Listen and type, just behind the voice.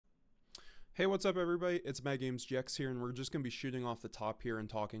Hey, what's up, everybody? It's MetaGamesGX here, and we're just going to be shooting off the top here and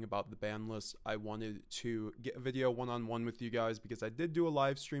talking about the ban list. I wanted to get a video one-on-one with you guys because I did do a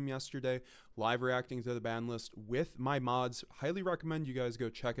live stream yesterday, live reacting to the ban list with my mods. Highly recommend you guys go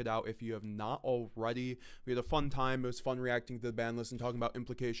check it out if you have not already. We had a fun time. It was fun reacting to the ban list and talking about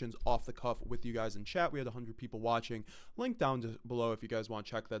implications off the cuff with you guys in chat. We had 100 people watching. Link down below if you guys want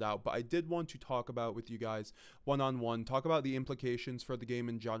to check that out. But I did want to talk about with you guys one-on-one, talk about the implications for the game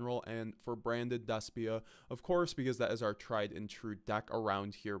in general and for branded Despia, of course, because that is our tried and true deck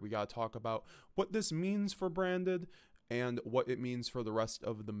around here. We got to talk about what this means for branded and what it means for the rest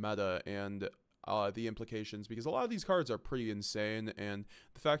of the meta and the implications, because a lot of these cards are pretty insane. And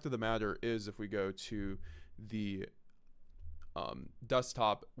the fact of the matter is, if we go to the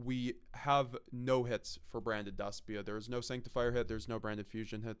desktop, we have no hits for branded Despia. There is no Sanctifier hit, there's no branded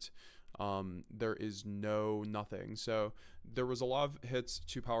fusion hit, there is no nothing. So there was a lot of hits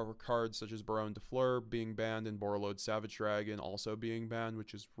to power cards such as wondeful being banned and Borreload Savage Dragon also being banned,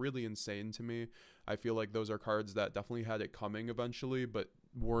 which is really insane to me. I feel like those are cards that definitely had it coming eventually, but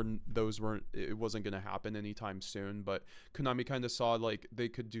it wasn't going to happen anytime soon. But Konami kind of saw like they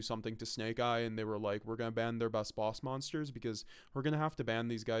could do something to Snake Eye, and they were like, we're going to ban their best boss monsters because we're going to have to ban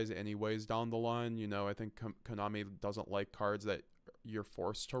these guys anyways down the line. You know, I think Konami doesn't like cards that you're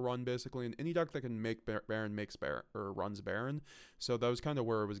forced to run, basically, and any deck that can make Baron makes Baron or runs Baron. So that was kind of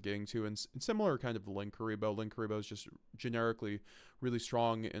where it was getting to. And similar kind of Linkuriboh is just generically really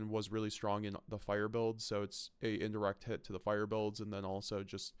strong and was really strong in the fire build, so it's a indirect hit to the fire builds, and then also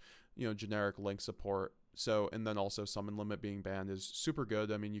just, you know, generic Link support. So, and then also summon limit being banned is super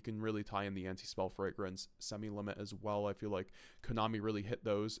good. I mean, you can really tie in the anti-spell fragrance semi-limit as well. I feel like Konami really hit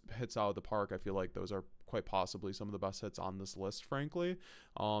those hits out of the park. I feel like those are quite possibly some of the best hits on this list, frankly.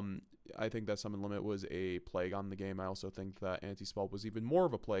 I think that summon limit was a plague on the game. I also think that anti-spell was even more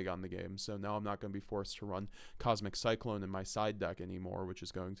of a plague on the game. So now I'm not going to be forced to run Cosmic Cyclone in my side deck anymore, which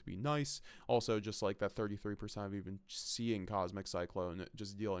is going to be nice. Also, just like that 33% of even seeing Cosmic Cyclone,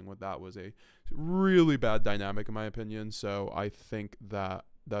 just dealing with that was a really bad dynamic in my opinion. So I think that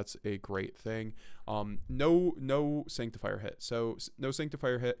that's a great thing. No Sanctifier hit. So no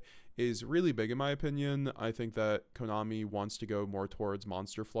Sanctifier hit is really big in my opinion. I think that Konami wants to go more towards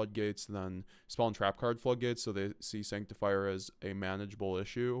monster floodgates than spell and trap card floodgates, so they see Sanctifier as a manageable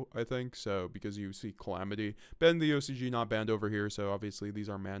issue, I think. So because you see Calamity banned the OCG, not banned over here, so obviously these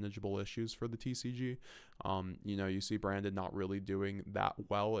are manageable issues for the TCG. You know, you see Branded not really doing that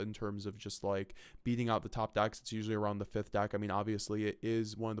well in terms of just like beating out the top decks. It's usually around the 5th deck. I mean, obviously it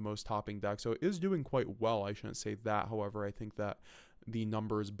is one of the most topping decks, so it is doing quite well. I shouldn't say that. However, I think that the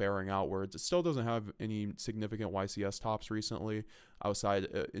numbers bearing out where it still doesn't have any significant YCS tops recently outside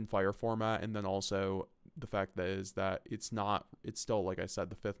in fire format, and then also the fact that is that it's still, like I said,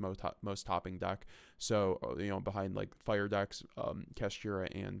 the 5th most topping deck. So you know, behind like fire decks, kashtira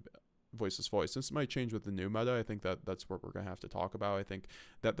and Voiceless Voice. This might change with the new meta. I think that that's what we're gonna have to talk about. I think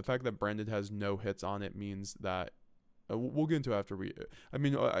that the fact that Branded has no hits on it means that we'll get into after we. I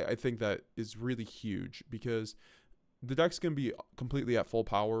mean, I think that is really huge because the deck's going to be completely at full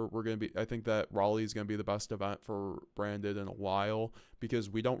power. I think that Raleigh is going to be the best event for Branded in a while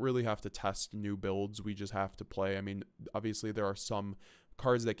because we don't really have to test new builds. We just have to play. I mean, obviously there are some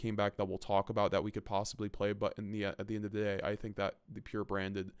cards that came back that we'll talk about that we could possibly play, but at the end of the day, I think that the pure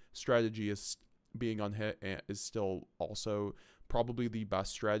Branded strategy is being unhit and is still also probably the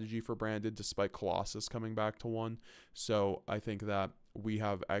best strategy for Branded, despite Colossus coming back to 1. So I think that we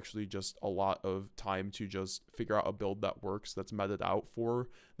have actually just a lot of time to just figure out a build that works, that's meted out for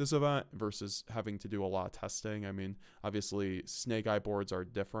this event, versus having to do a lot of testing. I mean, obviously Snake Eye boards are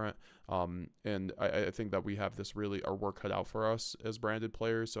different, and I think that we have this really our work cut out for us as Branded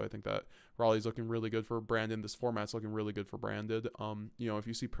players. So I think that Raleigh's looking really good for Branded. This format's looking really good for Branded. You know, if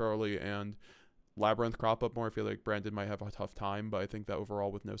you see Purrely and Labyrinth crop up more, I feel like Branded might have a tough time, but I think that overall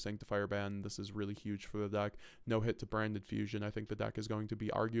with no Sanctifier ban, this is really huge for the deck. No hit to Branded Fusion. I think the deck is going to be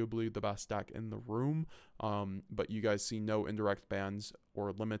arguably the best deck in the room, but you guys see no indirect bans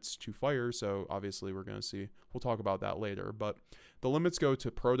or limits to fire, so obviously we're going to see, we'll talk about that later, but the limits go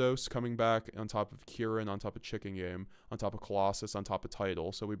to Protos coming back on top of Kieran, on top of Chicken Game, on top of Colossus, on top of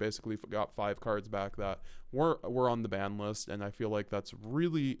Tidal. So we basically got 5 cards back that were on the ban list, and I feel like that's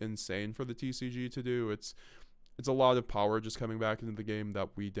really insane for the TCG to do. It's a lot of power just coming back into the game that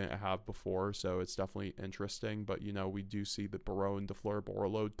we didn't have before, so it's definitely interesting. But you know, we do see the Barone, the Fleur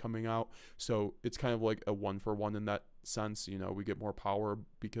Borreload coming out, so it's kind of like a 1-for-1 in that sense. You know, we get more power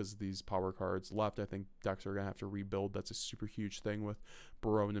because these power cards left. I think decks are going to have to rebuild. That's a super huge thing with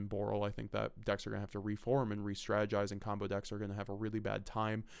Barone and Boral. I think that decks are going to have to reform and re-strategize, and combo decks are going to have a really bad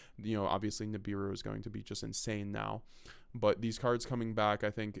time. You know, obviously Nibiru is going to be just insane now. But these cards coming back,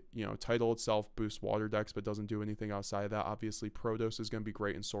 I think, you know, Title itself boosts water decks but doesn't do anything outside of that. Obviously, Protos is going to be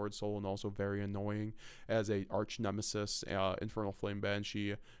great in Sword Soul and also very annoying as a arch nemesis, Infernal Flame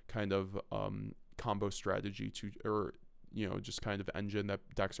Banshee kind of combo strategy to, or, you know, just kind of engine that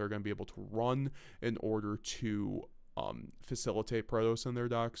decks are going to be able to run in order to facilitate Protos in their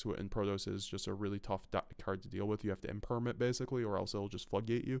decks, and Protos is just a really tough card to deal with. You have to imperm it basically, or else it'll just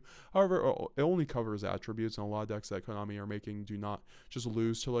floodgate you. However, it only covers attributes, and a lot of decks that Konami are making do not just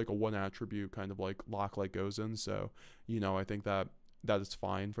lose to like a one attribute kind of like lock like goes in. So, you know, I think that is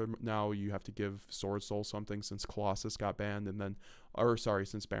fine for now. You have to give Sword Soul something since Colossus got banned, and then, or sorry,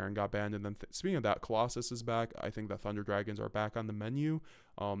 since Baron got banned, and then speaking of that, Colossus is back. I think that Thunder Dragons are back on the menu.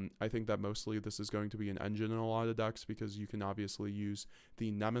 I think that mostly this is going to be an engine in a lot of decks, because you can obviously use the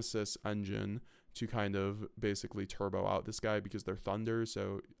Nemesis engine to kind of basically turbo out this guy because they're Thunder.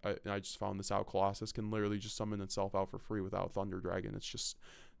 So I just found this out. Colossus can literally just summon itself out for free without Thunder Dragon. It's just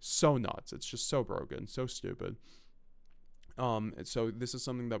so nuts. It's just so broken, so stupid. So this is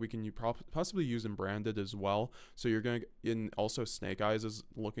something that we can possibly use in Branded as well. So you're going to, also Snake Eyes is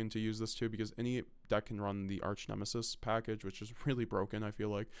looking to use this too, because any deck can run the Arch Nemesis package, which is really broken. I feel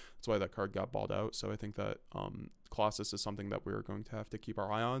like that's why that card got bought out. So I think that Colossus is something that we're going to have to keep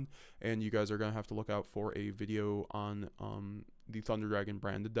our eye on, and you guys are going to have to look out for a video on the Thunder Dragon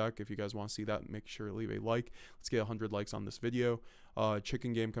branded deck. If you guys want to see that, make sure to leave a like. Let's get 100 likes on this video.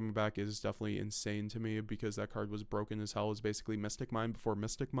 Chicken Game coming back is definitely insane to me, because that card was broken as hell. It's basically Mystic Mine before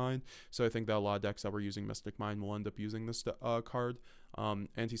Mystic Mine. So I think that a lot of decks that were using Mystic Mine will end up using this card.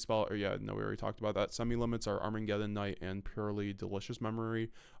 Anti-spell, or yeah, no, we already talked about that. Semi-limits are Armageddon Knight and Purely Delicious Memory.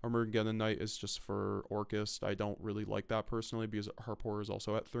 Armageddon Knight is just for Orcust. I don't really like that personally, because Harpor is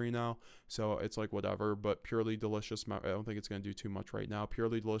also at 3 now, so it's like whatever. But Purely Delicious, I don't think it's going to do too much right now.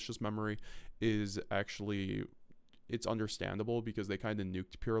 Purely Delicious Memory is actually, it's understandable because they kind of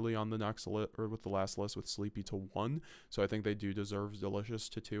nuked Purely on the next list, or with the last list, with Sleepy to 1. So I think they do deserve Delicious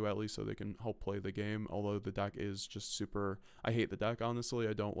to 2 at least, so they can help play the game. Although the deck is just super, I hate the deck, honestly.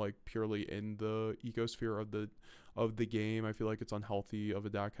 I don't like Purely in the ecosphere of the game. I feel like it's unhealthy of a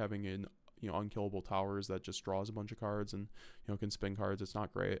deck having an, you know, unkillable towers that just draws a bunch of cards and, you know, can spin cards. It's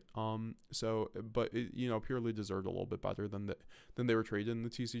not great. So, but it, you know, Purely deserved a little bit better than they were traded in the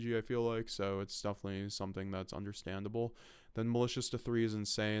TCG, I feel like. So it's definitely something that's understandable. Then Malicious to 3 is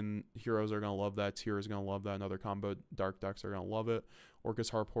insane. Heroes are going to love that. Tier is going to love that. And other combo dark decks are going to love it.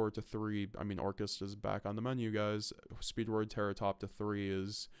 Orcust Harpor to 3. I mean, Orcust is back on the menu, guys. Speedroid Terratop to 3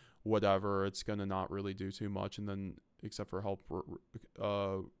 is whatever. It's going to not really do too much. And then, except for help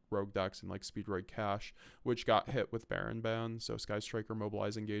rogue decks and like Speedroid Cash, which got hit with Baron ban. So Sky Striker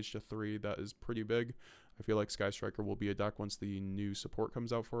Mobilize Engage to 3. That is pretty big. I feel like Sky Striker will be a deck once the new support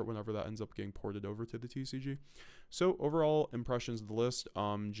comes out for it, whenever that ends up getting ported over to the TCG. So overall impressions of the list,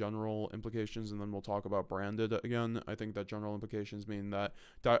 general implications, and then we'll talk about branded again. I think that general implications mean that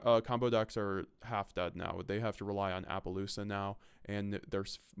combo decks are half dead now. They have to rely on Appaloosa now, and they're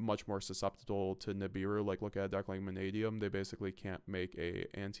much more susceptible to Nibiru. Like, look at a deck like Vanadium. They basically can't make a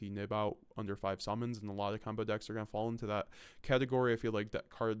anti-Nib out under 5 summons, and a lot of combo decks are going to fall into that category. I feel like that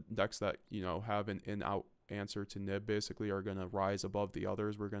card decks that, you know, have an in-out answer to Nib basically are going to rise above the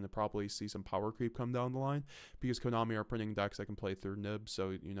others. We're going to probably see some power creep come down the line, because Konami are printing decks that can play through Nib. So,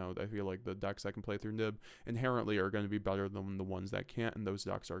 you know, I feel like the decks that can play through Nib inherently are going to be better than the ones that can't, and those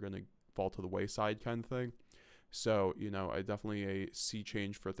decks are going to fall to the wayside kind of thing. So, you know, I definitely see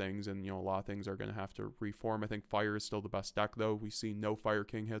change for things, and, you know, a lot of things are going to have to reform. I think Fire is still the best deck, though. We see no Fire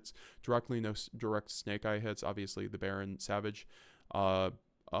King hits directly, no direct Snake Eye hits. Obviously, the Baron Savage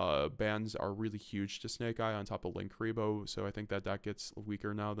bans are really huge to Snake Eye on top of Link Rebo, so I think that deck gets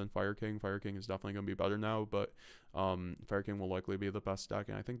weaker now than Fire King. Fire King is definitely going to be better now, but Fire King will likely be the best deck,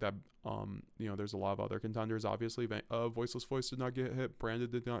 and I think that, you know, there's a lot of other contenders. Obviously, Voiceless Voice did not get hit,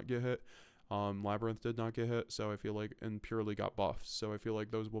 Branded did not get hit, Labyrinth did not get hit, so I feel like, and Purely got buffed, so I feel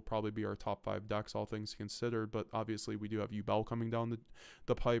like those will probably be our top 5 decks, all things considered. But obviously we do have Yubel coming down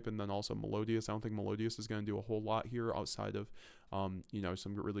the pipe, and then also Melodious. I don't think Melodious is going to do a whole lot here outside of, you know,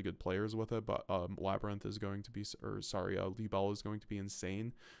 some really good players with it, but Labyrinth is going to be, or sorry, Yubel is going to be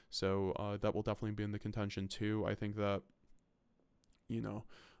insane, so that will definitely be in the contention too. I think that, you know,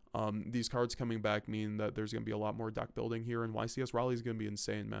 these cards coming back mean that there's going to be a lot more deck building here, and YCS Raleigh is going to be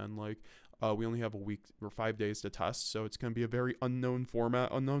insane, man. Like, we only have a week or 5 days to test, so it's going to be a very unknown format,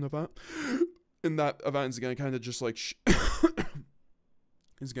 unknown event. And that event is going to kind of just like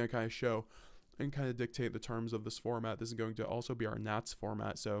is going to kind of show and kind of dictate the terms of this format. This is going to also be our Nats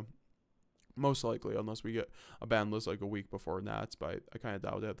format, so most likely, unless we get a ban list like a week before Nats, but I kind of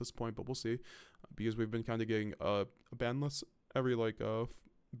doubt it at this point, but we'll see, because we've been kind of getting a ban list every like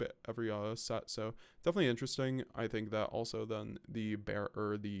every set, so definitely interesting. I think that also then the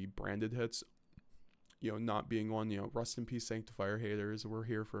branded hits, you know, not being one, you know, rest in peace Sanctifier haters, we're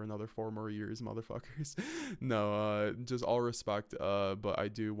here for another 4 more years, motherfuckers. No, just all respect, but I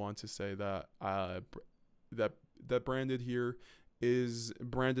do want to say that that branded here is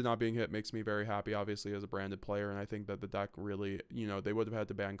branded not being hit makes me very happy, obviously, as a branded player, and I think that the deck really, you know, they would have had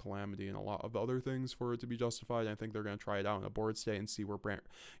to ban Calamity and a lot of other things for it to be justified. I think they're going to try it out in a board state and see where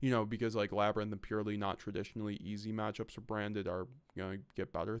you know, because like Labyrinth and purely not traditionally easy matchups for branded are going to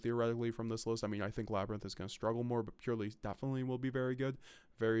get better theoretically from this list. I mean, I think Labyrinth is going to struggle more, but purely definitely will be very good,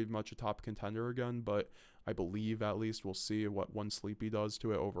 very much a top contender again, but I believe at least we'll see what one Sleepy does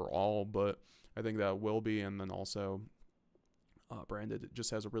to it overall, but I think that will be. And then also branded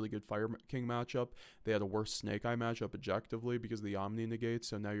just has a really good Fire King matchup. They had a worse Snake Eye matchup objectively because of the Omni negates,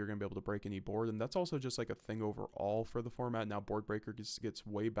 so now you're going to be able to break any board, and that's also just like a thing overall for the format. Now board breaker gets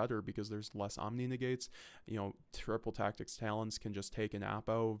way better because there's less Omni negates. You know, triple tactics talents can just take an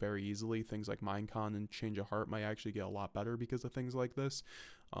Apo very easily. Things like Minecon and Change of Heart might actually get a lot better because of things like this.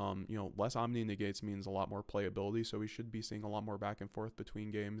 You know, less Omni negates means a lot more playability, so we should be seeing a lot more back and forth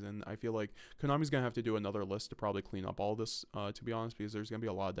between games, and I feel like Konami's going to have to do another list to probably clean up all this, to be honest, because there's going to be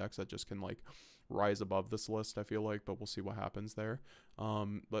a lot of decks that just can, like, rise above this list, I feel like, but we'll see what happens there.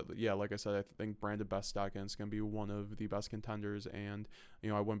 But yeah, like I said, I think branded best deck, and it's going to be one of the best contenders, and, you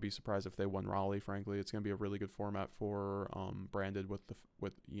know, I wouldn't be surprised if they won Raleigh, frankly. It's going to be a really good format for branded with,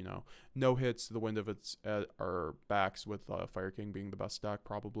 you know, no hits, the wind of its at our backs, with Fire King being the best deck,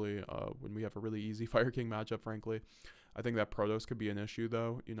 probably, when we have a really easy Fire King matchup, frankly. I think that Protoss could be an issue,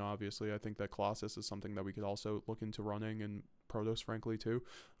 though. You know, obviously, I think that Colossus is something that we could also look into running, and Protoss, frankly, too.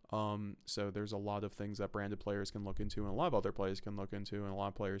 So there's a lot of things that branded players can look into, and a lot of other players can look into, and a lot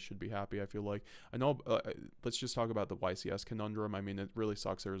of players should be happy, I feel like. I know, let's just talk about the YCS conundrum. I mean, it really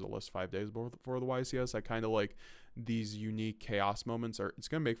sucks there was a list 5 days before the YCS. I kind of like these unique chaos moments. It's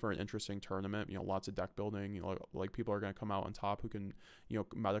going to make for an interesting tournament, you know, lots of deck building, you know, like people are going to come out on top who can, you know,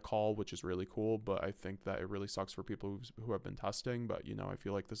 meta call, which is really cool, but I think that it really sucks for people who have been testing, but, you know, I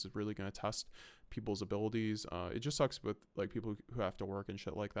feel like this is really going to test people's abilities. It just sucks with, like, people who have to work and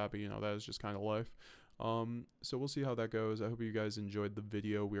shit like that, but, you know, that is just kind of life. So we'll see how that goes. I hope you guys enjoyed the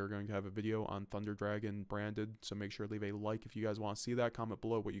video. We are going to have a video on Thunder Dragon branded, so make sure to leave a like if you guys want to see that. Comment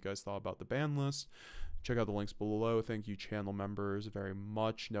below what you guys thought about the ban list. Check out the links below. Thank you, channel members, very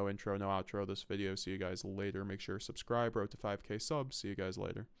much. No intro, no outro this video. See you guys later. Make sure to subscribe. Road to 5K subs. See you guys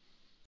later.